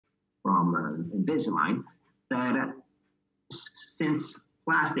from Invisalign, that since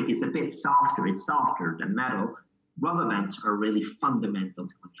plastic is a bit softer, it's softer than metal, rubber bands are really fundamental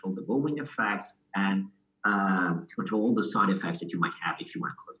to control the bowing effects and to control all the side effects that you might have if you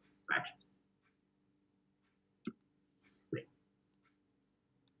want to close extractions.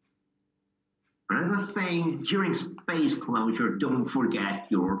 Another thing, during space closure, don't forget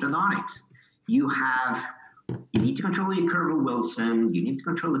your orthodontics. You need to control your Kerber-Wilson, you need to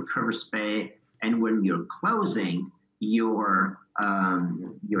control the curve space, and when you're closing your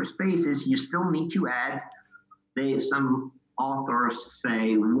spaces, you still need to add, some authors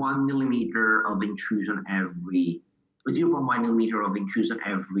say 1 millimeter of intrusion every, 0.1 millimeter of intrusion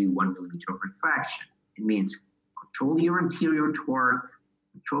every 1 millimeter of retraction. It means control your anterior torque,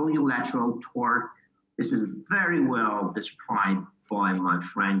 control your lateral torque. This is very well described by my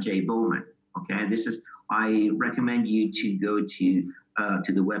friend Jay Bowman. Okay, I recommend you to go to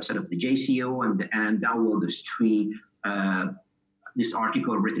the website of the JCO and download this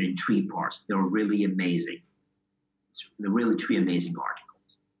article written in 3 parts. They're really amazing. They're really 3 amazing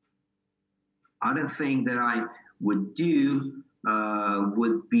articles. Other thing that I would do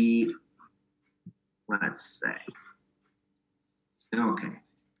would be, let's say, okay.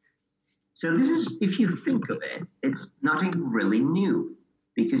 So this is, if you think of it, it's nothing really new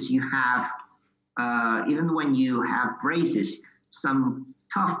because you have, even when you have braces, some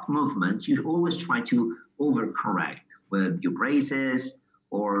tough movements, you always try to overcorrect with your braces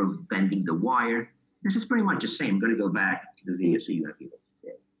or bending the wire. This is pretty much the same. I'm going to go back to the video so you have people to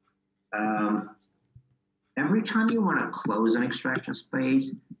see. Every time you want to close an extraction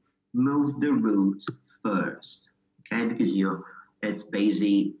space, move the root first, okay? Because it's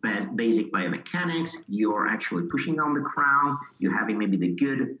basic biomechanics. You're actually pushing on the crown. You're having maybe the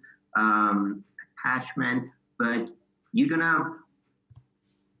good attachment, but you're gonna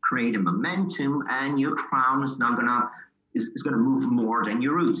create a momentum, and your crown is not gonna move more than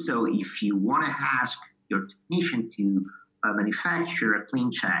your root. So if you want to ask your technician to manufacture a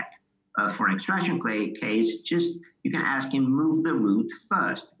clean check for an extraction case, you can ask him move the root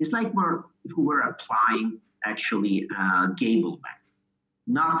first. It's like if we were applying actually gable back.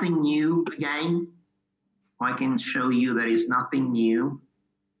 Nothing new again. I can show you that is nothing new.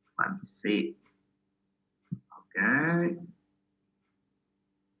 Let me see. Okay.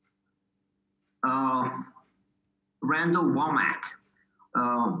 Randall Womack.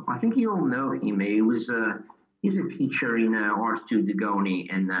 I think you all know him. He's a teacher in Arthur Dugoni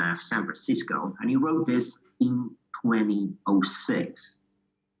in San Francisco, and he wrote this in 2006.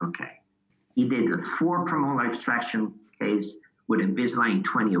 Okay. He did a 4 premolar extraction case with Invisalign in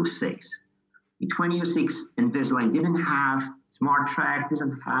 2006. In 2006, Invisalign didn't have SmartTrack,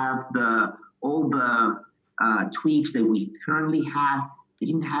 doesn't have all the tweaks that we currently have. They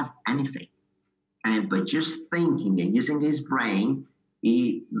didn't have anything. But just thinking and using his brain,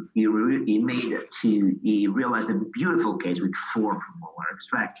 he realized a beautiful case with 4 premolar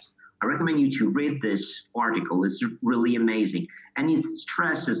extractions. I recommend you to read this article. It's really amazing. And it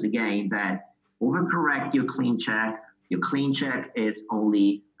stresses again that overcorrect your clean check. Your clean check is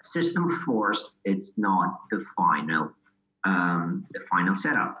only a system force. It's not the final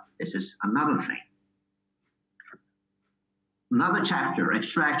setup. This is another thing. Another chapter,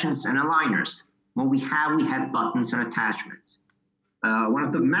 extractions and aligners. What we have buttons and attachments. One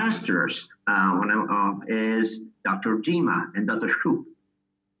of the masters is Dr. Jima and Dr. Shoup.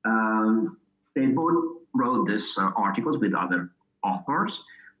 They both wrote these articles with other authors.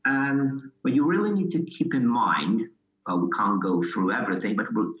 What you really need to keep in mind, we can't go through everything,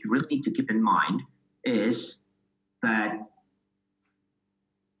 but what you really need to keep in mind is that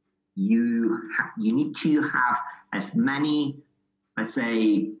you need to have as many, let's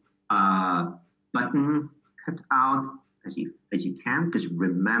say, button cut out as you can, because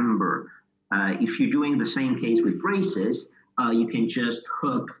remember, if you're doing the same case with braces, you can just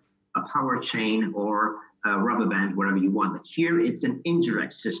hook a power chain or a rubber band wherever you want. But here it's an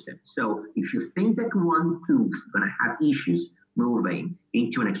indirect system. So if you think that one tooth is going to have issues moving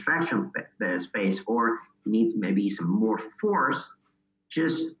into an extraction space, or needs maybe some more force,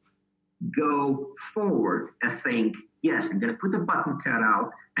 just go forward and think, yes, I'm going to put the button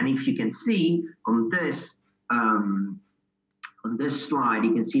cutout. And if you can see on this slide,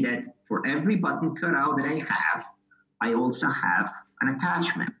 you can see that for every button cutout that I have, I also have an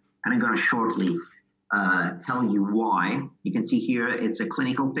attachment. And I'm going to shortly tell you why. You can see here, it's a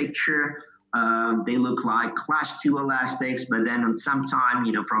clinical picture. They look like class 2 elastics, but then on some time,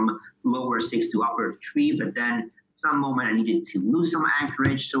 from lower 6 to upper 3, but then some moment I needed to lose some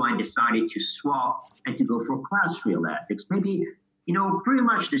anchorage, so I decided to swap and to go for class 3 elastics. Maybe pretty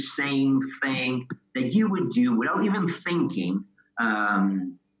much the same thing that you would do without even thinking,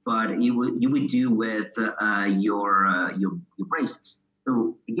 but you would do with your braces.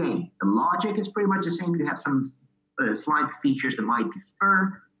 So again, the logic is pretty much the same. You have some slight features that might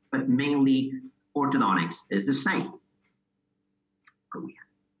differ, but mainly orthodontics is the same.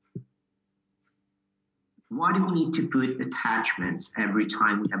 Why do we need to put attachments every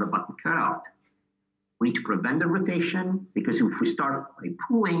time we have a button cutout? We need to prevent the rotation, because if we start by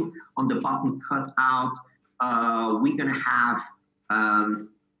pulling on the button cutout, we're going to have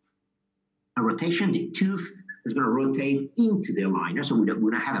a rotation. The tooth is going to rotate into the aligner, so we're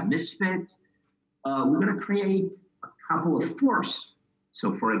going to have a misfit. We're going to create a couple of forces.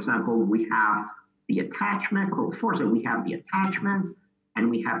 So, for example, we have the attachment, a couple of forces. We have the attachment, and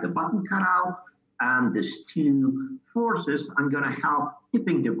we have the button cutout. And these two forces are going to help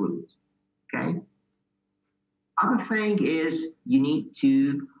tipping the root. Okay. Other thing is you need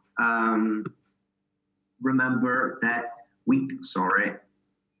to remember that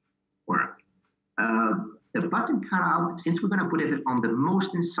the button cutout, since we're going to put it on the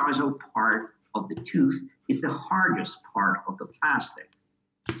most incisal part of the tooth, is the hardest part of the plastic.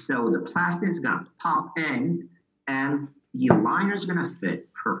 So the plastic is going to pop in, and the aligner is going to fit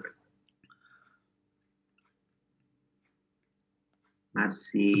perfectly.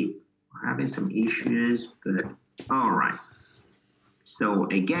 Let's see, we're having some issues, but all right. So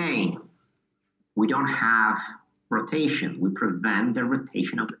again, we don't have rotation. We prevent the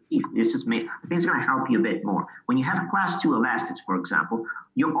rotation of the teeth. This is me. I think it's going to help you a bit more. When you have class 2 elastics, for example,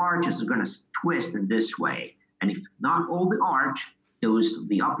 your arches are going to twist in this way. And if not all the arch,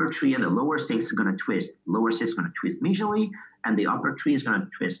 the upper 3 and the lower 6 are going to twist. The lower 6 is going to twist medially, and the upper 3 is going to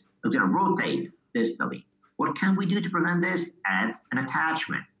twist. It's going to rotate distally. What can we do to prevent this? Add an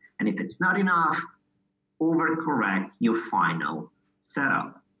attachment. And if it's not enough, overcorrect your final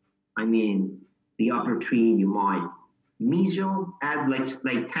setup. I mean, the upper 3, you might mesial, add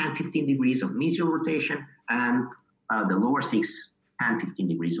like 10, 15 degrees of mesial rotation, and the lower 6, 10, 15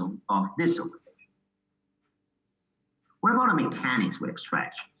 degrees of distal rotation. What about the mechanics with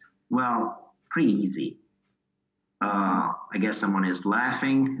extractions? Well, pretty easy. I guess someone is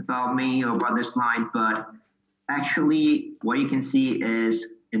laughing about me or about this slide, but actually what you can see is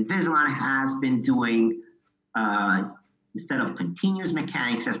Invisalign has been doing, instead of continuous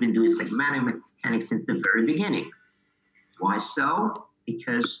mechanics, has been doing segmented mechanics since the very beginning. Why so?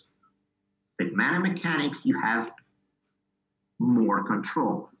 Because segmented mechanics, you have more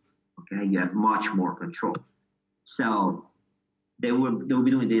control. Okay, you have much more control. So they'll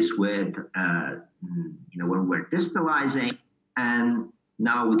be doing this with, when we're distalizing, and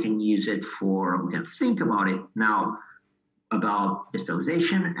now we can use it we can think about it now about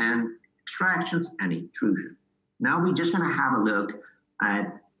distalization and extractions and intrusion. Now we're just going to have a look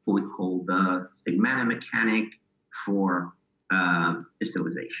at what we call the segmented mechanic for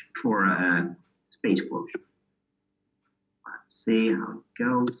distalization, for space closure. Let's see how it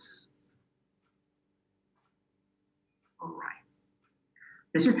goes. All right.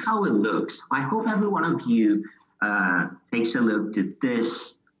 This is how it looks. I hope every one of you takes a look at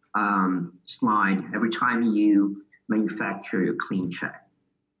this slide every time you manufacture your clean check.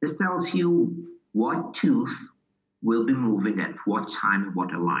 This tells you what tooth will be moving at what time and what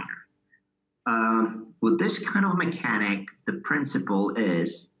aligner. With this kind of mechanic, the principle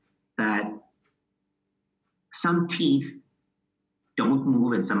is that some teeth don't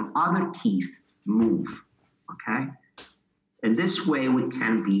move and some other teeth move, okay? In this way, we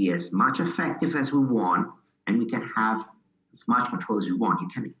can be as much effective as we want, and we can have as much control as we want.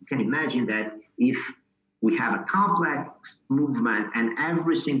 You can imagine that if we have a complex movement and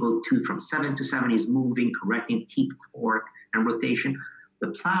every single tooth from 7 to 7 is moving, correcting teeth torque and rotation, the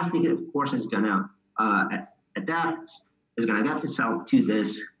plastic, of course, is going to adapt itself to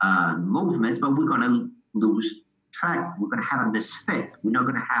this movement, but we're going to lose track. We're going to have a misfit. We're not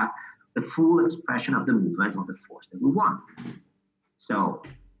going to have the full expression of the movement or the force that we want. So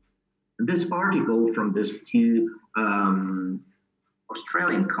this article from these two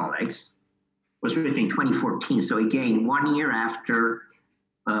Australian colleagues was written in 2014. So again, 1 year after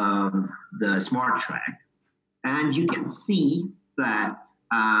the Smart Track. And you can see that,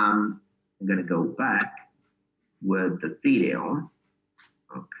 I'm going to go back with the video.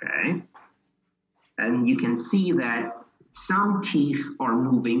 Okay. And you can see that some teeth are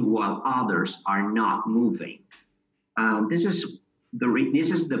moving while others are not moving. This is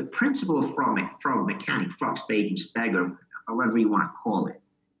the principle of frog mechanics, frog staging, stagger, however you want to call it.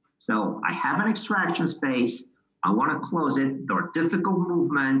 So I have an extraction space. I want to close it. There are difficult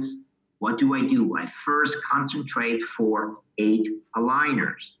movements. what do? I first concentrate for 8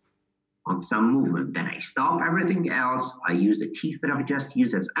 aligners on some movement. Then I stop everything else. I use the teeth that I've just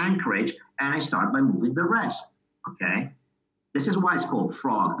used as anchorage, and I start by moving the rest. Okay? This is why it's called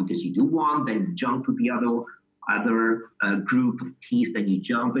frog, because you do one, then you jump to the other group of teeth, then you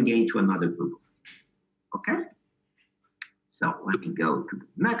jump again to another group. Okay? So let me go to the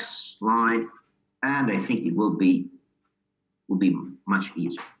next slide, and I think it will be much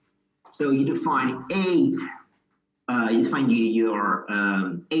easier. So you define 8. You define your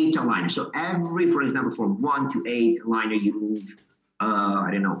 8 aligners. So for example, from 1 to 8 aligner, you move,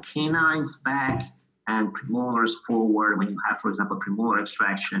 canines back and premolars forward when you have, for example, premolar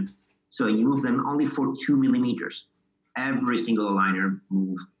extraction. So you move them only for 2 millimeters. Every single aligner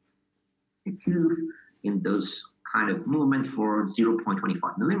moves the tooth in those kind of movement for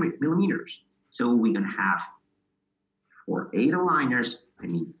 0.25 millimeters. So we're going to have, for 8 aligners,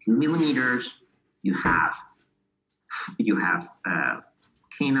 2 millimeters, you have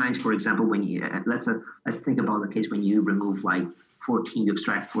canines, for example, when you, let's think about the case when you remove like 14, you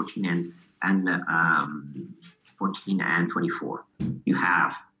extract 14 and 24. You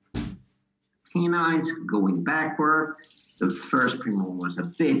have canines going backward, the first premolar is a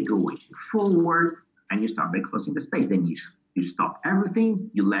bit going forward, and you start by closing the space. Then you stop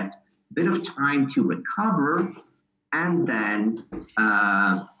everything, you let a bit of time to recover, and then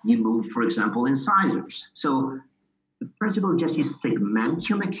you move, for example, incisors. So the principle is just you segment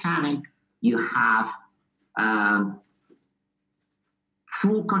your mechanic. You have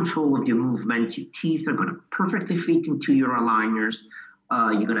full control of your movement. Your teeth are going to perfectly fit into your aligners.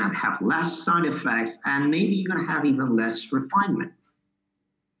 You're going to have less side effects, and maybe you're going to have even less refinement.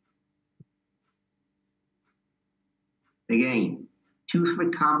 Again, tooth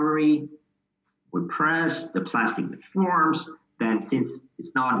recovery, we press, the plastic deforms. Then since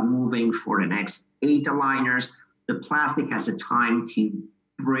it's not moving for the next 8 aligners, the plastic has a time to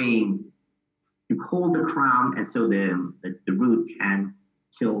hold the crown, and so the root can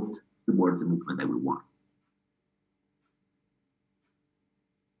tilt towards the movement that we want.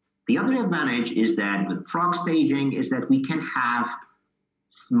 The other advantage is that with frog staging is that we can have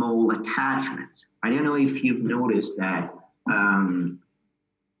small attachments. I don't know if you've noticed that,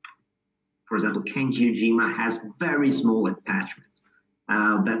 for example, Kenji Ujima has very small attachments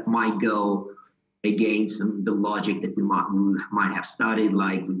that might go against the logic that we might have studied,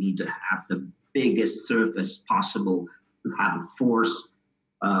 like we need to have the biggest surface possible to have a force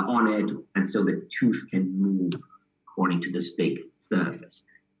on it, and so the tooth can move according to this big surface.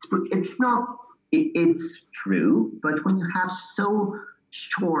 It's true, but when you have so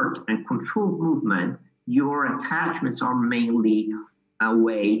short and controlled movement, your attachments are mainly a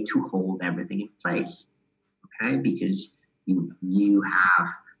way to hold everything in place, okay? Because you have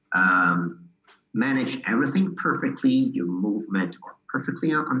managed everything perfectly, your movement are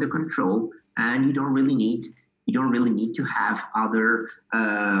perfectly under control, and you don't really need to have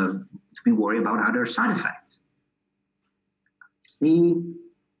to be worried about other side effects. See,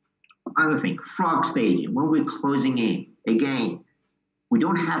 other thing, frog staging, when we're closing in, again, we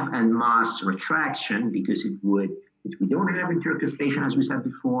don't have a mass retraction because since we don't have intercuspation, as we said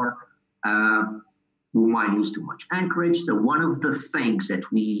before, we might use too much anchorage. So one of the things that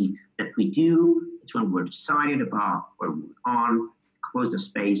we do is when we're decided about where we're on, close the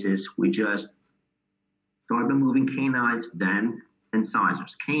spaces, we just start the moving canines, then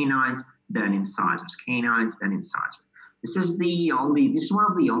incisors, canines, then incisors, canines, then incisors. This is one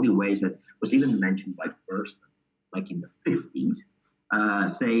of the only ways that was even mentioned by Thurston, like in the 50s,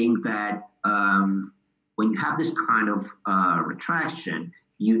 saying that when you have this kind of retraction,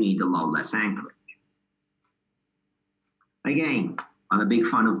 you need a lot less anchorage. Again, I'm a big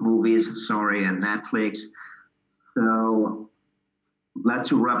fan of movies, sorry, and Netflix. So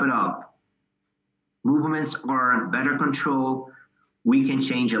let's wrap it up. Movements are better control. We can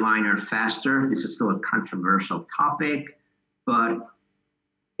change aligner faster. This is still a controversial topic, but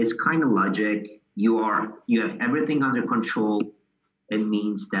it's kind of logic. You have everything under control. It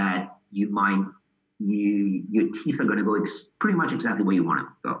means that your teeth are going to go pretty much exactly where you want to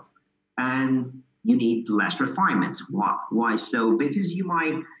go, and you need less refinements. Why so? Because you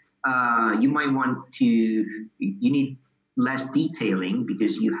need less detailing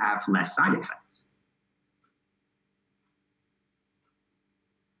because you have less side effects.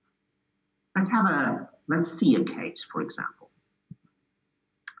 Let's see a case, for example.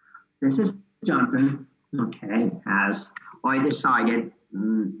 This is Jonathan, okay, as I decided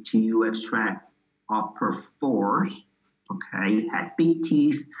to extract upper 4s, okay, he had big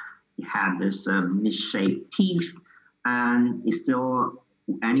teeth, he had this misshaped teeth, and he still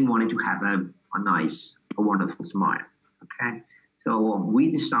and he wanted to have a nice, a wonderful smile. Okay, so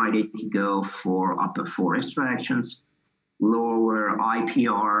we decided to go for upper four extractions, lower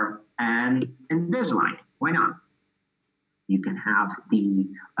IPR, and Invisalign. Why not? You can have the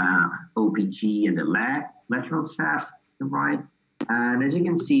OPG and the lateral shaft, right? And as you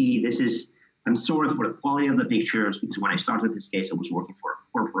can see, this is, I'm sorry for the quality of the pictures because when I started this case, I was working for a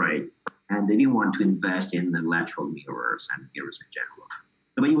corporate and they didn't want to invest in the lateral mirrors and mirrors in general.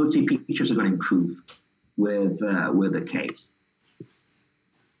 But you will see pictures are going to improve with the case.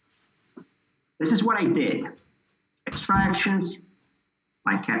 This is what I did. Extractions,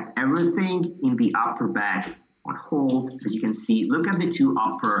 I kept everything in the upper back on hold. As you can see, look at the two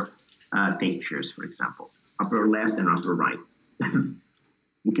upper pictures, for example, upper left and upper right.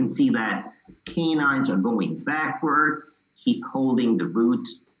 You can see that canines are going backward, keep holding the root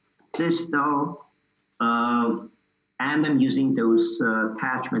distal, and I'm using those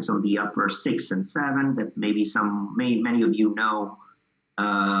attachments on the upper 6 and 7 that maybe many of you know.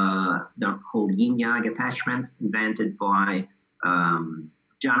 They're called yin-yang attachment, invented by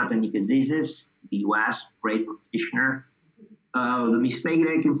Jonathan Nikizizis, the US, great practitioner. The mistake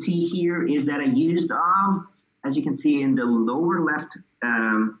that I can see here is that I used, as you can see in the lower left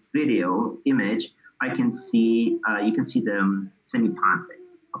video image, you can see the semi-pontic.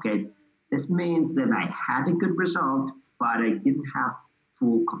 Okay, this means that I had a good result, but I didn't have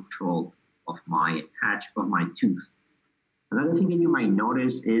full control of my tooth. Another thing that you might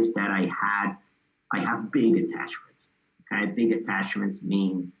notice is that I have big attachments. Okay, big attachments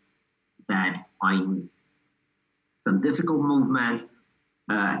mean that some difficult movement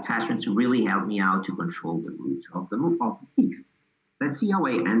attachments really help me out to control the roots of the teeth. Let's see how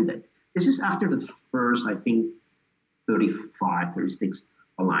I ended. This is after the first, I think, 35, 36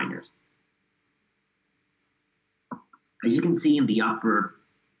 aligners. As you can see in the upper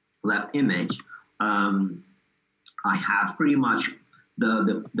left image, I have pretty much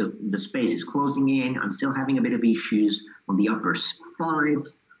the space is closing in. I'm still having a bit of issues on the upper 5,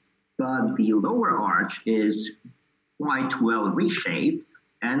 but the lower arch is quite well reshaped,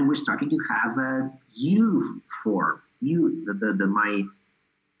 and we're starting to have a U form.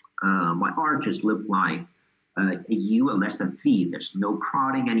 My arches look like a U less than V. There's no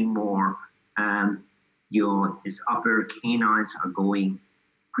crowding anymore, and his upper canines are going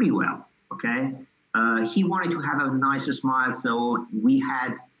pretty well. Okay. He wanted to have a nicer smile, so we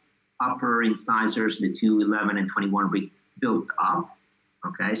had upper incisors, the 2, 11, and 21 built up.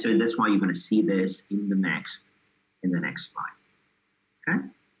 Okay, so that's why you're going to see this in the next slide. Okay,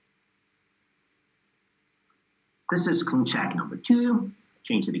 this is ClinCheck number 2.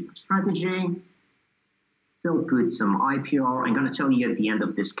 Change the strategy. Still put some IPR. I'm going to tell you at the end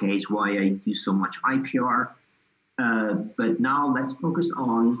of this case why I do so much IPR. But now let's focus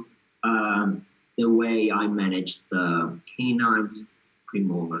on the way I manage the canines,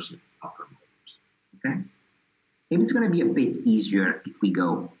 premolars, and upper molars. Okay? Maybe it's going to be a bit easier if we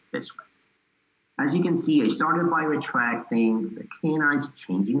go this way. As you can see, I started by retracting the canines,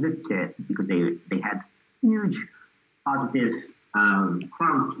 changing the tip because they had huge positive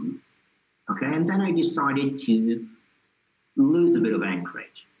crown teeth. Okay, and then I decided to lose a bit of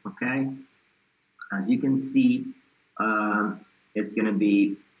anchorage. Okay, as you can see, it's going to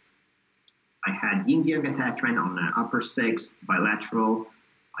be. I had yin-yang attachment on the upper 6 bilateral.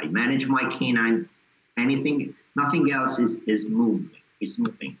 I manage my canine. Nothing else is moving. It's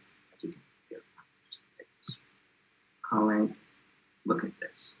moving. As you can see here. Just like this. Color. Look at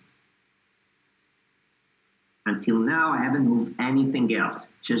this. Until now, I haven't moved anything else,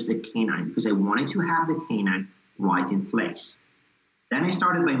 just the canine, because I wanted to have the canine right in place. Then I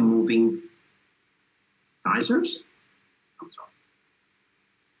started by moving incisors. I'm sorry.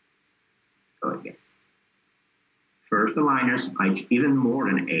 Go again. First aligners, even more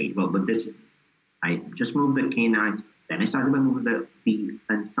than 8. Well, but this is, I just moved the canines. Then I started by moving the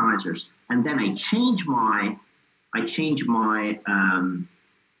incisors, and then I changed my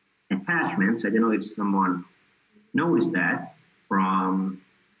attachments. I don't know if someone noticed that from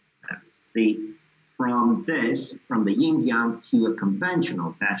from the yin yang to a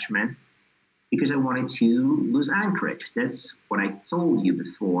conventional attachment because I wanted to lose anchorage. That's what I told you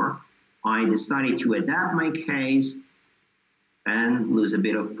before. I decided to adapt my case and lose a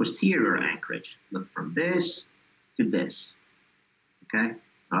bit of posterior anchorage. Look from this to this. Okay,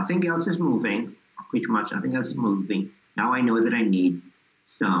 nothing else is moving. Pretty much nothing else is moving. Now I know that I need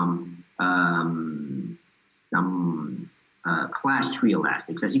some class 3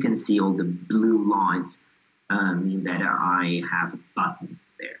 elastics. As you can see, all the blue lines mean that I have a button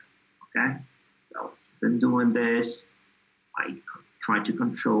there. Okay, so I've been doing this. I try to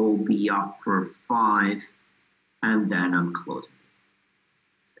control the upper 5, and then I'm closing.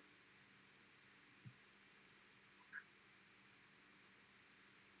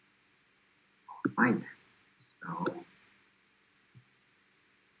 Right. So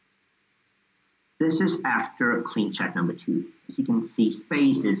this is after clean check number 2. As you can see,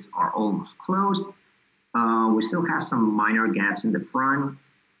 spaces are almost closed. We still have some minor gaps in the front.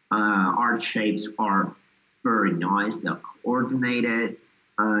 Arch shapes are very nice. They're coordinated.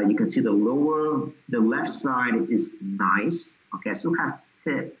 You can see the left side is nice. Okay, I still have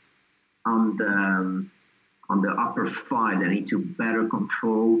tip on the upper 5 that I need to better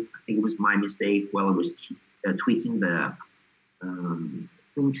control. I think it was my mistake while I was tweaking the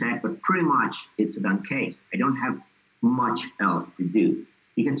clean check, but pretty much it's a done case. I don't have much else to do.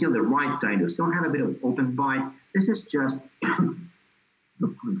 You can see on the right side, we still have a bit of open bite. This is just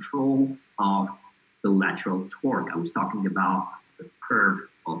the control of the lateral torque. I was talking about the curve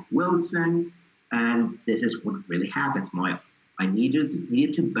of Wilson, and this is what really happens. I needed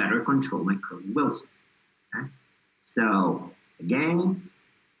to better control my curve of Wilson. Okay? So again,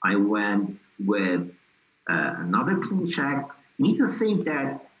 I went with another clean check. You need to think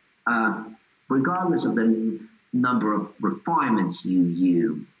that regardless of the number of refinements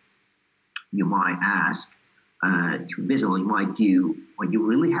you might ask to Invisalign, you might do, what you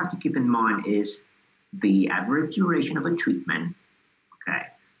really have to keep in mind is the average duration of a treatment, okay,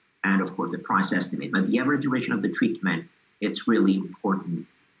 and of course the price estimate. But the average duration of the treatment, it's really important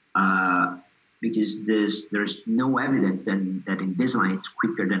because there's no evidence that Invisalign is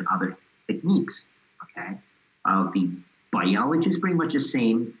quicker than other techniques, okay. The biology is pretty much the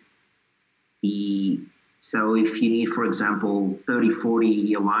same. So if you need, for example, 30,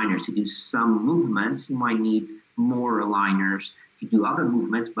 40 aligners to do some movements, you might need more aligners to do other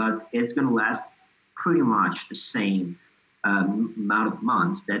movements, but it's going to last pretty much the same amount of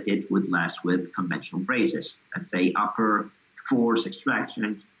months that it would last with conventional braces. Let's say upper force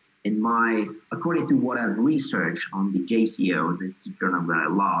extraction. According to what I've researched on the JCO, the journal that I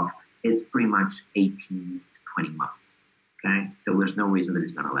love, it's pretty much 18 to 20 months. Okay, so there's no reason that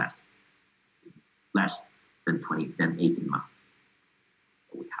it's going to last less than 18 months.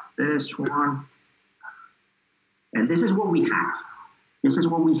 So we have this one, and this is what we have. This is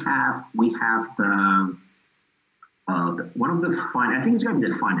what we have. We have the one of the final. I think it's going to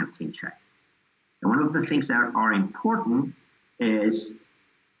be the final clean check. And one of the things that are important is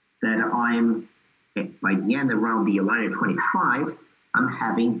that I'm by the end around the aligner 25. I'm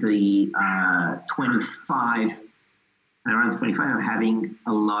having the 25. Around 25, I'm having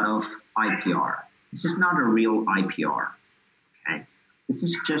a lot of IPR. This is not a real IPR, okay? This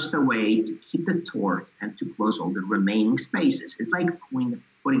is just a way to keep the torque and to close all the remaining spaces. It's like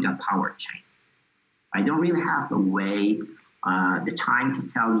putting a power chain. I don't really have the way, the time to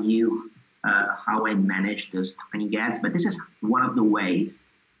tell you how I manage those tiny gaps, but this is one of the ways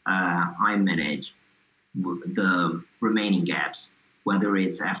I manage the remaining gaps, whether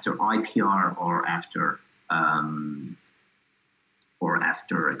it's after IPR or after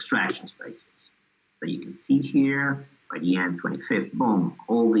extraction spaces. So you can see here, by the end 25th, boom,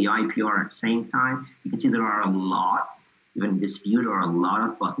 all the IPR at the same time. You can see there are a lot, even in this view, there are a lot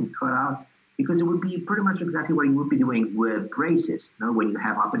of button cutouts, because it would be pretty much exactly what you would be doing with braces. You know, when you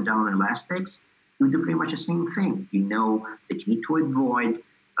have up and down elastics, you would do pretty much the same thing. You know that you need to avoid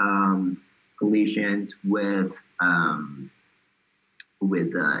collisions with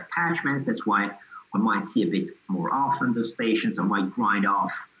attachments. That's why I might see a bit more often those patients. I might grind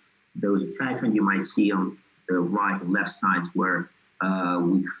off those attachments you might see on the right and left sides where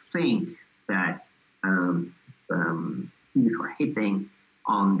we think that teeth are hitting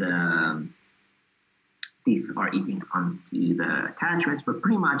on the teeth are eating onto the attachments, but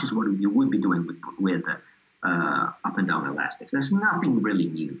pretty much is what you would be doing with up and down elastics. There's nothing really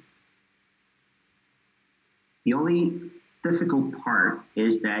new. The only difficult part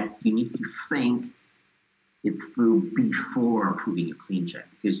is that you need to think it through before approving a clean check,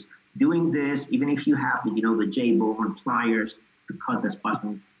 because doing this, even if you have the J-bone pliers to cut this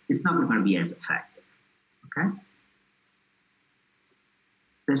button, it's not going to be as effective. Okay.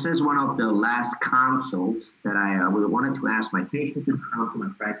 This is one of the last consults that I wanted to ask my patient to come to my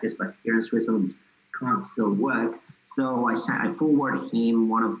practice, but here in Switzerland, can't still work. So I forwarded him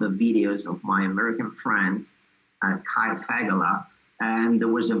one of the videos of my American friend, Kai Fagala, and there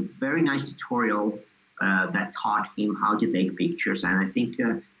was a very nice tutorial that taught him how to take pictures, and I think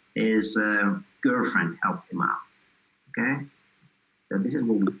his girlfriend helped him out. Okay, so this is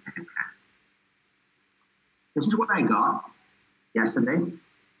what we have. This is what I got yesterday.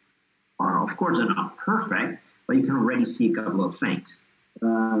 Of course, they're not perfect, but you can already see a couple of things.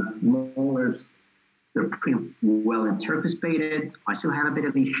 Molars, they're pretty well intercuspate. I still have a bit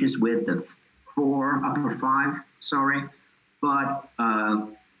of issues with the upper five, sorry, but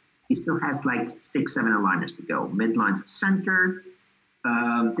he still has like 6-7 aligners to go. Midlines are centered.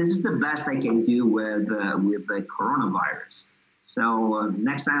 This is the best I can do with the coronavirus. So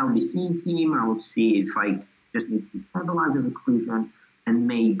next time I'll be seeing him, I will see if I just need to stabilize his occlusion and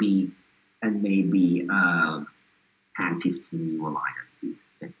maybe hand 15 new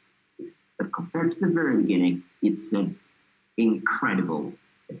aligners. But compared to the very beginning, it's an incredible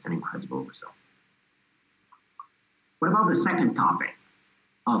result. What about the second topic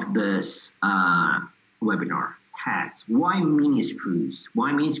of this webinar? TADs. Why mini screws?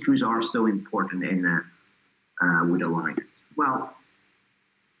 Why mini screws are so important in with aligners? Well,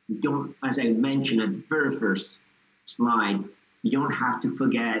 you don't, as I mentioned at the very first slide, you don't have to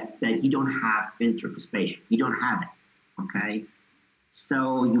forget that you don't have intercuspation. You don't have it, okay?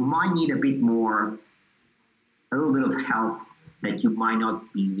 So you might need a little bit of help that you might not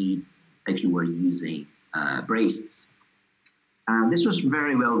need if you were using braces. This was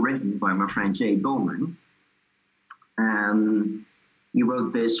very well written by my friend Jay Bowman. He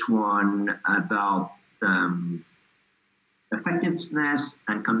wrote this one about effectiveness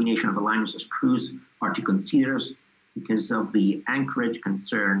and combination of aligners and screws are to consider because of the anchorage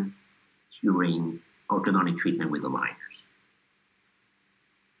concern during orthodontic treatment with aligners.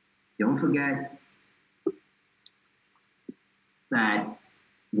 Don't forget that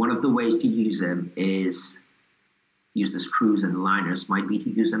one of the ways to use them is use the screws and aligners might be to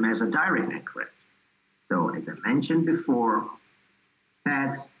use them as a direct anchorage. So as I mentioned before,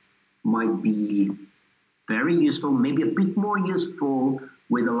 TADs might be very useful, maybe a bit more useful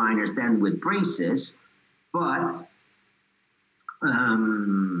with aligners than with braces, but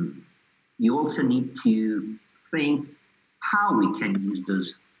you also need to think how we can use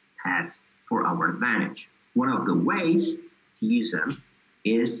those TADs for our advantage. One of the ways to use them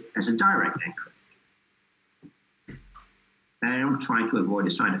is as a direct anchorage. And I'm trying to avoid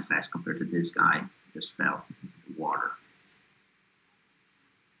the side effects compared to this guy who just fell into the water.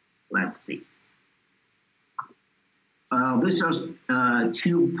 Let's see. This is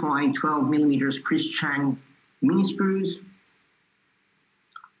 2.12 millimeters Chris Chang mini screws.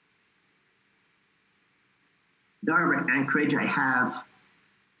 Direct anchorage, I have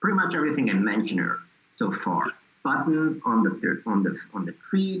pretty much everything I mentioned here so far. Button on the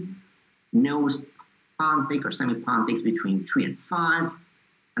tree, nose pontic or semi-pontics between 3 and 5,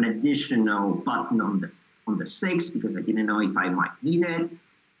 an additional button on the 6 because I didn't know if I might need it.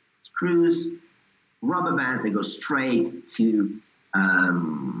 Screws, rubber bands that go straight to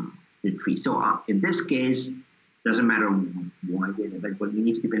the tree. So in this case, doesn't matter why, but what you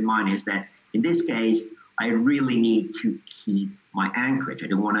need to keep in mind is that in this case, I really need to keep my anchorage. I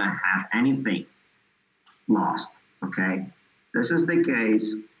don't want to have anything lost, okay? This is the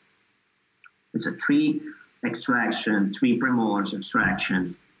case. It's a 3 extraction, 3 premolars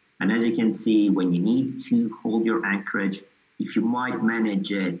extractions. And as you can see, when you need to hold your anchorage, if you might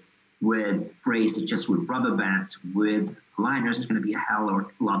manage it with braces, just with rubber bands, with aligners, it's going to be a hell of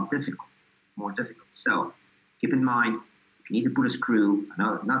a lot more difficult. So keep in mind, if you need to put a screw,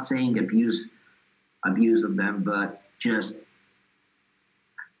 I'm not saying abuse of them, but just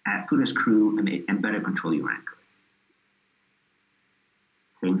put a screw and better control your anchor.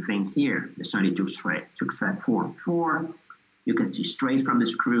 Same thing here. Decided to extract 4 and 4. You can see straight from the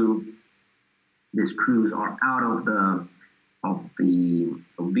screw. The screws are out of the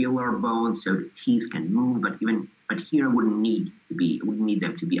alveolar bone, so the teeth can move. But here wouldn't need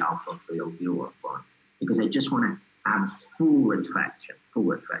them to be out of the alveolar bone because I just want to have full retraction.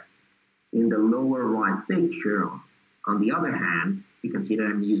 In the lower right picture, on the other hand, you can see that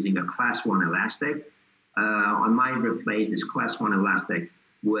I'm using a class 1 elastic. I might replace this class 1 elastic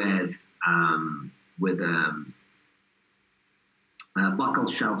with a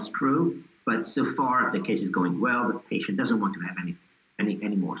buccal shelf screw, but so far the case is going well. The patient doesn't want to have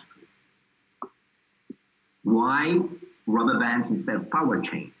any more screw. Why rubber bands instead of power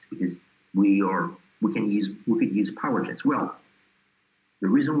chains? Because we could use power chains. Well, the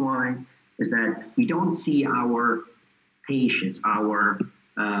reason why is that we don't see our patients, our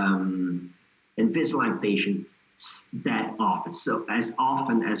Invisalign patients that often. So as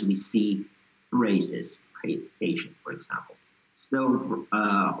often as we see braces patients, for example. So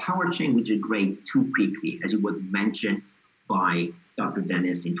power chain, which is great too quickly, as it was mentioned by Dr.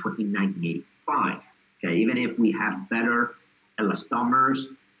 Dennis in 1985. Okay, even if we have better elastomers,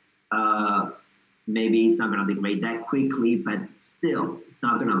 maybe it's not going to degrade that quickly, but still, it's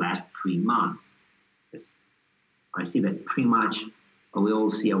not going to last 3 months. I see that pretty much we all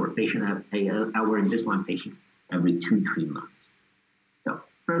see our our Invisalign patients every 2-3 months. So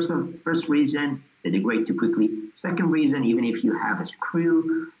first reason, they degrade too quickly. Second reason, even if you have a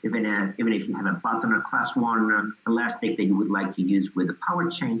screw, even if you have a button or class 1 elastic that you would like to use with a power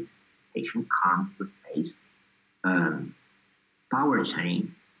chain, patient can't replace power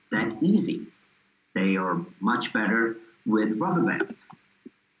chain that easy. They are much better with rubber bands.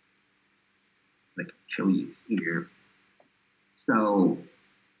 I can show you here. So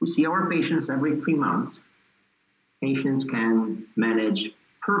we see our patients every 3 months. Patients can manage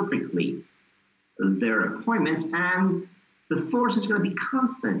perfectly their appointments, and the force is going to be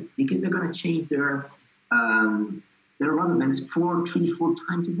constant because they're going to change their rubber bands 4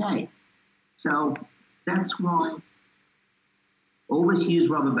 times a day. So that's why always use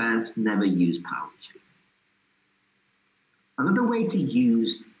rubber bands, never use power chain. Another way to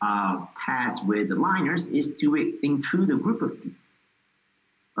use pads with aligners is to intrude a group of people.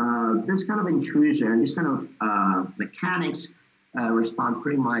 This kind of intrusion, this kind of mechanics responds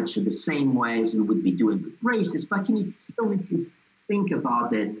pretty much the same way as you would be doing with braces, but you still need to think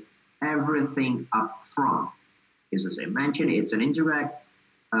about it, everything up front. Because as I mentioned, it's an indirect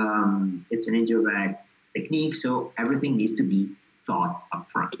technique, so everything needs to be thought up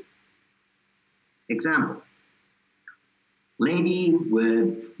front. Example. Lady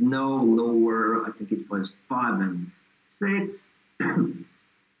with no lower, I think it was 5 and 6,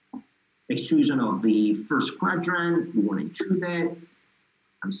 extrusion of the first quadrant, we want to intrude it.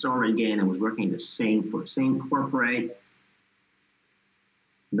 I'm sorry again, I was working for the same corporate.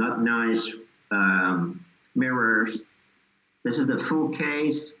 Not nice mirrors. This is the full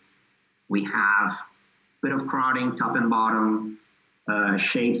case. We have a bit of crowding, top and bottom,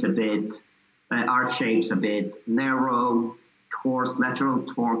 shapes a bit, arch shapes a bit narrow, lateral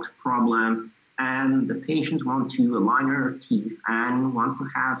torque problem, and the patient wants to align her teeth and wants to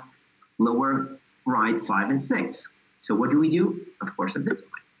have lower right 5 and 6. So what do we do? Of course,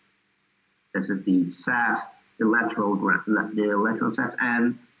 Invisalign. This is the SAF, the lateral SAF,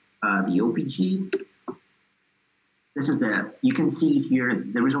 and the OPG. This is you can see here,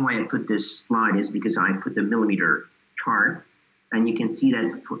 the reason why I put this slide is because I put the millimeter chart, and you can see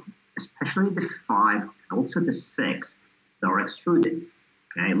that especially the 5 and also the 6, they are extruded.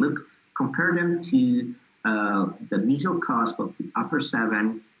 Okay, compare them to the mesial cusp of the upper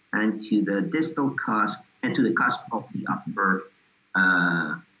 7 and to the distal cusp and to the cusp of the upper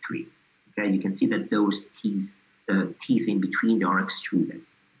 3. Okay, you can see that those teeth, the teeth in between, they are extruded.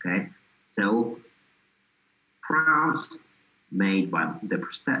 Okay, so crowns made by the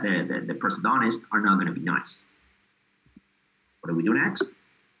prosthodontist are not going to be nice. What do we do next?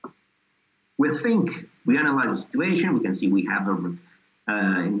 We analyze the situation. We can see we have a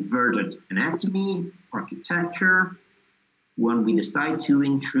inverted anatomy, architecture. When we decide to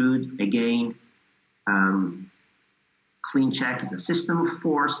intrude, again, clean check is a system of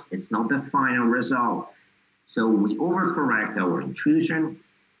force. It's not the final result. So we overcorrect our intrusion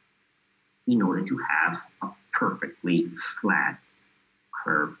in order to have a perfectly flat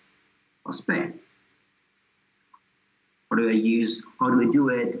curve of span. What do I use? How do I do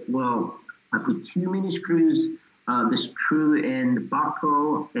it? Well, I put 2 mini screws. The screw in the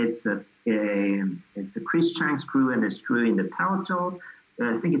buckle, it's a Chris Chang screw, and a screw in the palatal.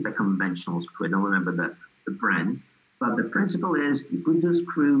 I think it's a conventional screw. I don't remember the brand. But the principle is you put those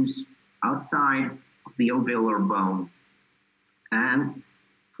screws outside of the alveolar bone, and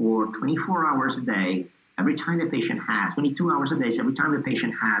for 24 hours a day, every time the patient has, 22 hours a day, so every time the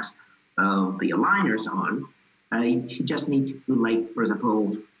patient has the aligners on, you just need to do, like, for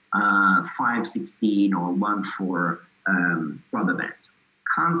example, 5/16 or 1/4 rubber bands.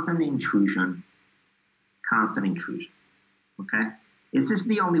 Constant intrusion. Okay? This is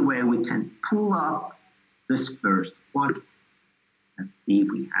the only way we can pull up this first one. Let's see if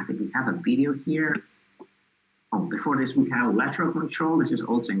we have a video here. Oh, before this, we have lateral control. This is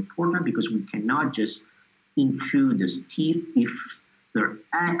also important because we cannot just intrude these teeth if their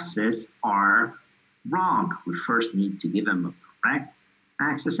axes are wrong. We first need to give them a correct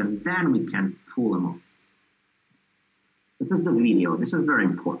axis, and then we can pull them off. This is the video. This is very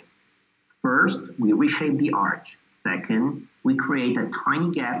important. First, we reshape the arch. Second, we create a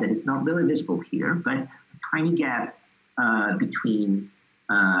tiny gap that is not really visible here, but a tiny gap between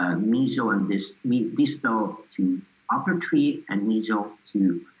mesial and distal to upper 3 and mesial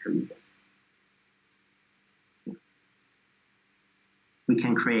to 3. We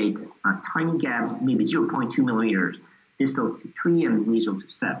can create a tiny gap, maybe 0.2 millimeters, distal to 3 and mesial to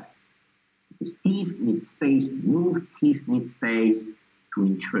 7. Because teeth need space to move, teeth need space to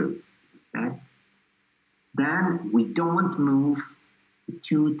intrude. Okay? Then we don't move the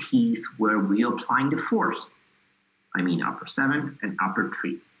two teeth where we're applying the force. I mean upper 7 and upper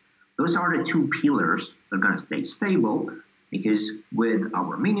 3. Those are the two pillars that are going to stay stable because with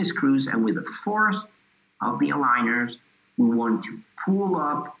our mini screws and with the force of the aligners, we want to pull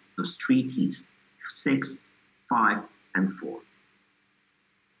up those three teeth, 6, 5, and 4.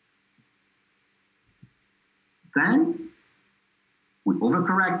 Then we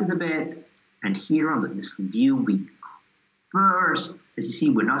overcorrected a bit, and here on this view, we first, as you see,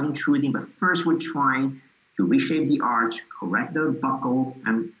 we're not intruding, but first we're trying to reshape the arch, correct the buckle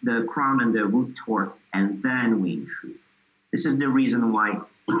and the crown and the root torque, and then we intrude. This is the reason why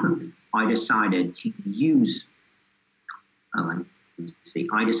I decided to use,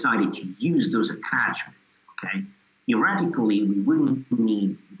 I decided to use those attachments, okay? Theoretically, we wouldn't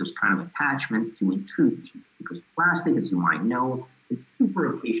need those kind of attachments to intrude teeth because plastic, as you might know, is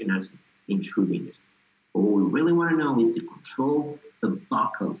super efficient as intruding. But what we really want to know is to control the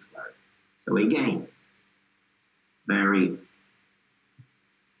buccal flare. So again, very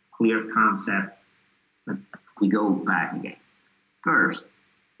clear concept, but we go back again. First,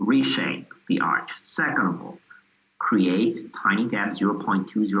 reshape the arch. Second of all, create tiny gaps,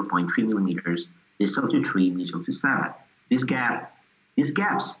 0.2, 0.3 millimeters, distal to 3, medial to 7. These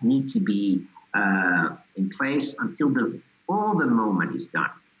gaps need to be in place until all the movement is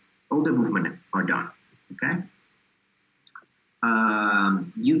done. All the movement are done, okay?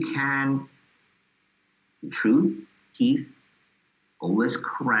 You can intrude teeth, always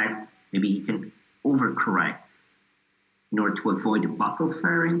correct, maybe you can overcorrect in order to avoid the buccal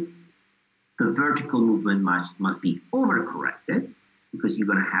flaring. The vertical movement must be overcorrected because you're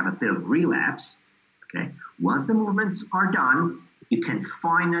going to have a bit of relapse. Okay. Once the movements are done, you can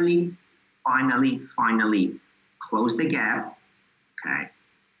finally close the gap. Okay.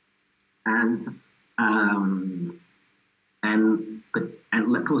 And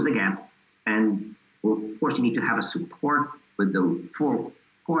close the gap. And of course, you need to have a support with the 4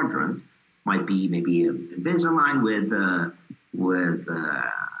 quadrant. Might be maybe a Invisalign with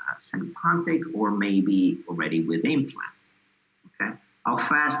Semi-Pontic, or maybe already with implants. Okay, how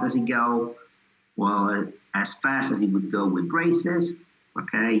fast does it go? Well, as fast as it would go with braces.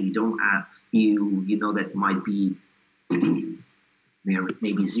 Okay, you don't have you know that might be there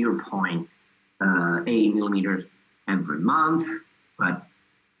maybe 0.8 millimeters every month, but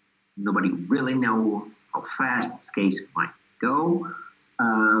nobody really know how fast this case might go.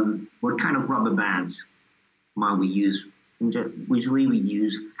 What kind of rubber bands might we use? Usually we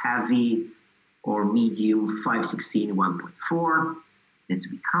use heavy or medium 516 1.4. Needs to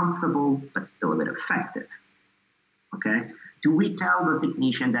be comfortable, but still a bit effective. Okay. Do we tell the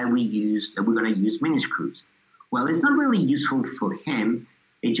technician that we're going to use mini screws? Well, it's not really useful for him.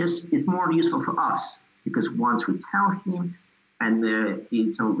 It's more useful for us because once we tell him, and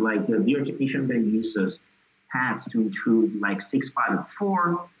like the dear technician that uses pads to intrude like 6, 5, and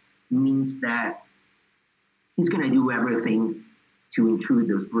 4, means that he's going to do everything to intrude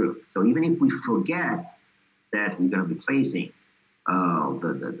those grooves. So even if we forget that we're going to be placing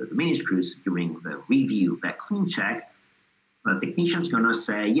the mini screws during the review, that clean check, the technician's going to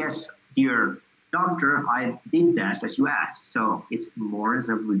say, yes, dear doctor, I did this as you asked. So it's more as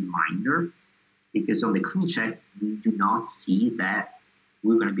a reminder because on the clean check, we do not see that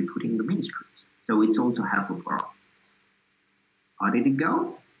we're going to be putting the mini screws. So it's also helpful for us. How did it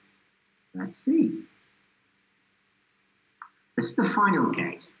go? Let's see. This is the final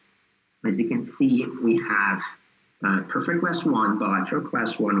case. As you can see, we have perfect class 1, bilateral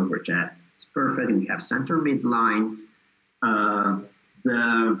class 1 overjet. It's perfect. We have center midline.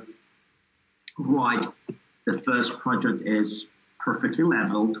 The first quadrant is perfectly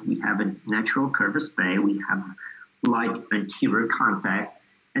leveled. We have a natural curved spay. We have light anterior contact.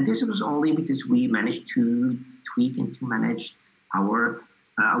 And this was only because we managed to tweak and to manage our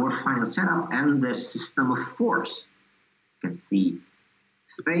final setup and the system of force. You can see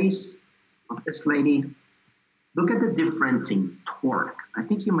face of this lady. Look at the difference in torque. I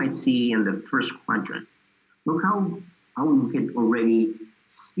think you might see in the first quadrant. Look how we can already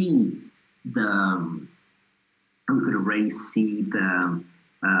see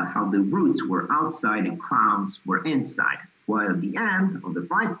how the roots were outside and crowns were inside. While at the end of the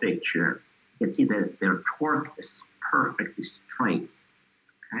right picture, you can see that their torque is perfectly straight.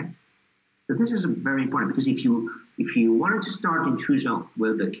 Okay, so this is very important because if you wanted to start intrusion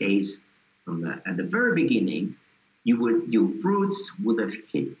with the case at the very beginning, your roots would have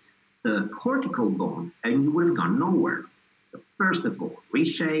hit the cortical bone and you would have gone nowhere. So first of all,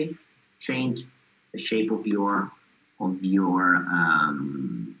 reshape, change the shape of your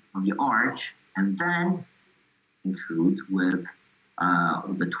arch, and then intrude with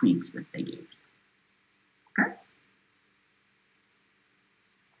all the tweaks that they gave. Okay.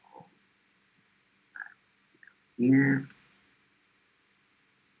 Here.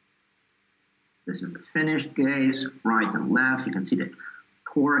 This is the finished gaze, right and left. You can see that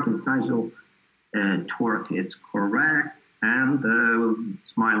torque and sizeable torque is correct, and the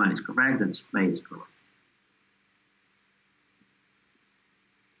smile line is correct, the display is correct.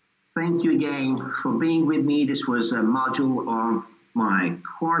 Thank you again for being with me. This was a module of my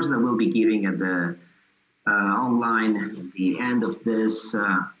course that we'll be giving at the online at the end of this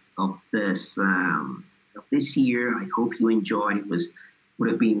year. I hope you enjoyed. It would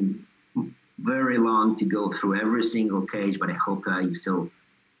have been very long to go through every single case, but I hope you still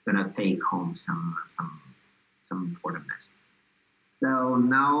gonna take home some important messages. So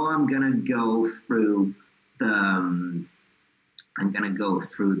now I'm gonna go through the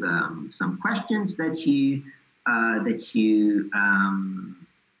some questions that you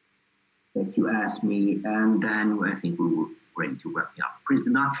asked me, and then I think we were ready to wrap it up. Please do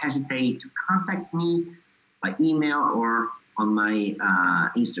not hesitate to contact me by email or on my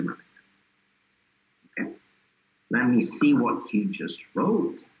Instagram. Okay. Let me see what you just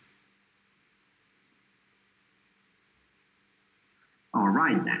wrote. All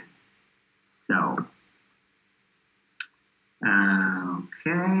right then. So,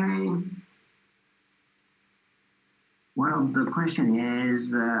 okay. Well, the question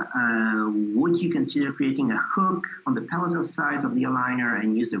is, would you consider creating a hook on the palatal sides of the aligner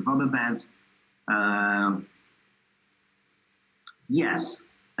and use the rubber bands? Yes,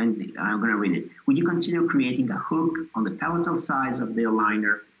 and I'm going to read it. Would you consider creating a hook on the palatal sides of the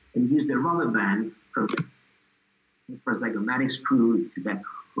aligner and use the rubber band for zygomatic screw to that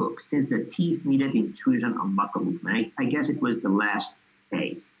hook, since the teeth needed intrusion on buccal movement? I guess it was the last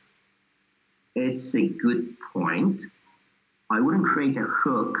case. It's a good point. I wouldn't create a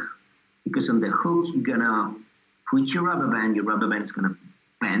hook, because on the hook you're gonna put your rubber band is gonna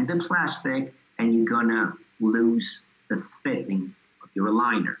bend the plastic, and you're gonna lose the fitting of your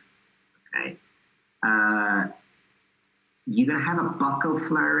aligner. Okay. You're gonna have a buccal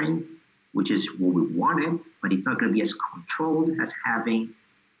flaring, which is what we wanted, but it's not gonna be as controlled as having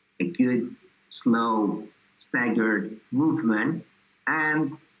a good, slow, staggered movement,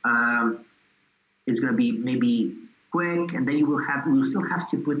 and it's gonna be maybe quick, and then you will still have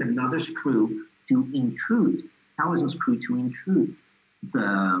to put another screw to intrude, halogen screw to intrude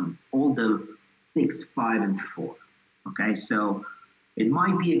all the 6, 5, and 4. Okay, so it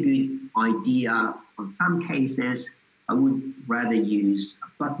might be a good idea on some cases. I would rather use a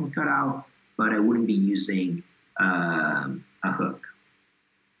button cutout, but I wouldn't be using a hook.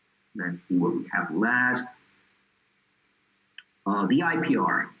 Let's see what we have last. The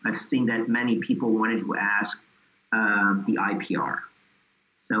IPR. I've seen that many people wanted to ask the IPR.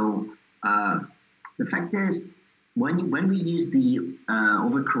 So the fact is, when we use the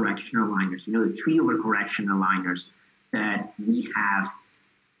overcorrection aligners, the 3 overcorrection aligners that we have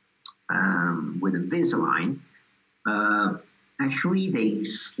with Invisalign, actually they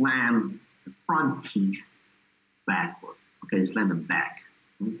slam the front teeth backward. Okay, they slam them back.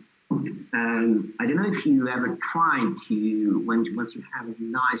 I don't know if you ever tried to, once you have a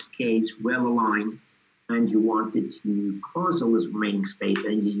nice case, well aligned, and you wanted to close all this remaining space,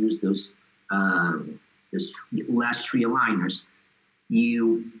 and you use those last 3 aligners,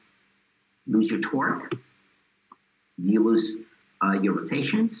 you lose your torque, you lose your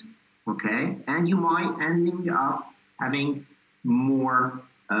rotations, okay, and you might end up having more,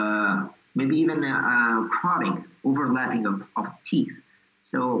 maybe even crowding, overlapping of teeth.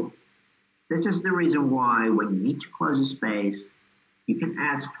 So this is the reason why when you need to close a space, you can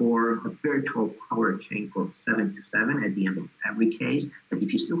ask for a virtual power chain for 7 to 7 at the end of every case. But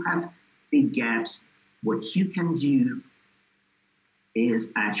if you still have big gaps, what you can do is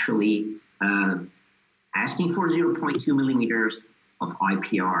actually asking for 0.2 millimeters of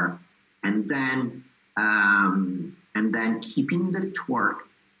IPR, and then keeping the torque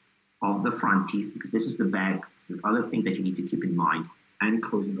of the front teeth, because this is the back. The other thing that you need to keep in mind, and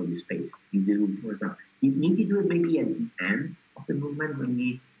closing of the space. You need to do it maybe at the end of the movement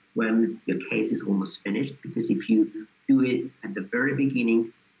when your case is almost finished, because if you do it at the very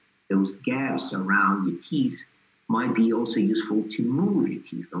beginning, those gaps around your teeth might be also useful to move your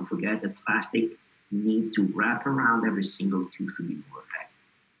teeth. Don't forget that plastic needs to wrap around every single tooth to be more effective.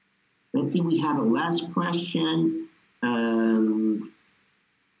 Let's see, we have a last question.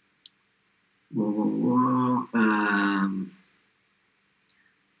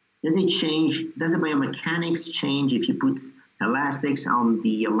 Does the biomechanics change if you put elastics on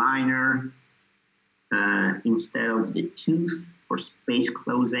the aligner? instead of the tooth for space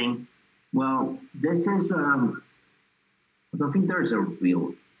closing? Well, this is, I don't think there's a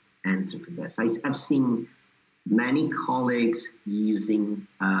real answer for this. I've seen many colleagues using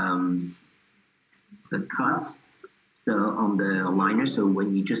the cuts so on the liner. So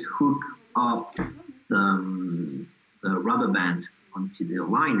when you just hook up the rubber bands onto the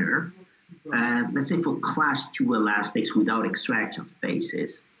liner, let's say for class 2 elastics without extraction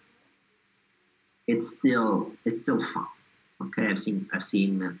spaces, it's still fun. Okay, I've seen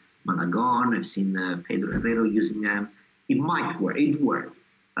Managon, I've seen Pedro Herrero using them. It might work. It worked.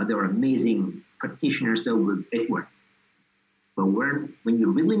 There are amazing practitioners, so it worked. But when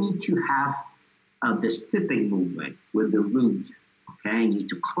you really need to have this tipping movement with the root, okay, you need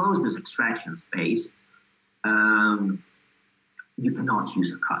to close this extraction space, um, you cannot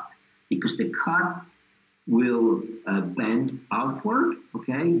use a cut because the cut will bend outward.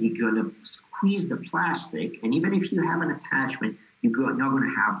 Okay, you're gonna squeeze the plastic, and even if you have an attachment, you're not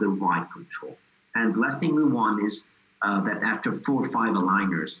gonna have the right control. And the last thing we want is that after 4 or 5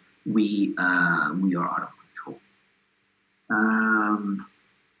 aligners, we are out of control. Um,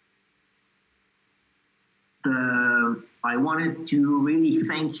 I wanted to really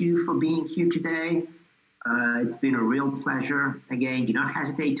thank you for being here today. It's been a real pleasure. Again, do not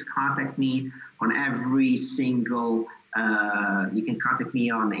hesitate to contact me on every single. You can contact me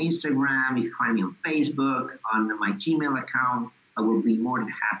on Instagram. You can find me on Facebook, on my Gmail account. I will be more than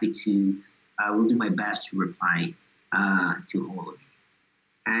happy to. I will do my best to reply to all of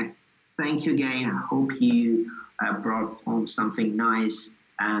you. Okay? Thank you again. I hope you brought home something nice.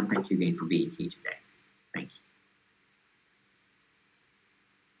 And thank you again for being here today.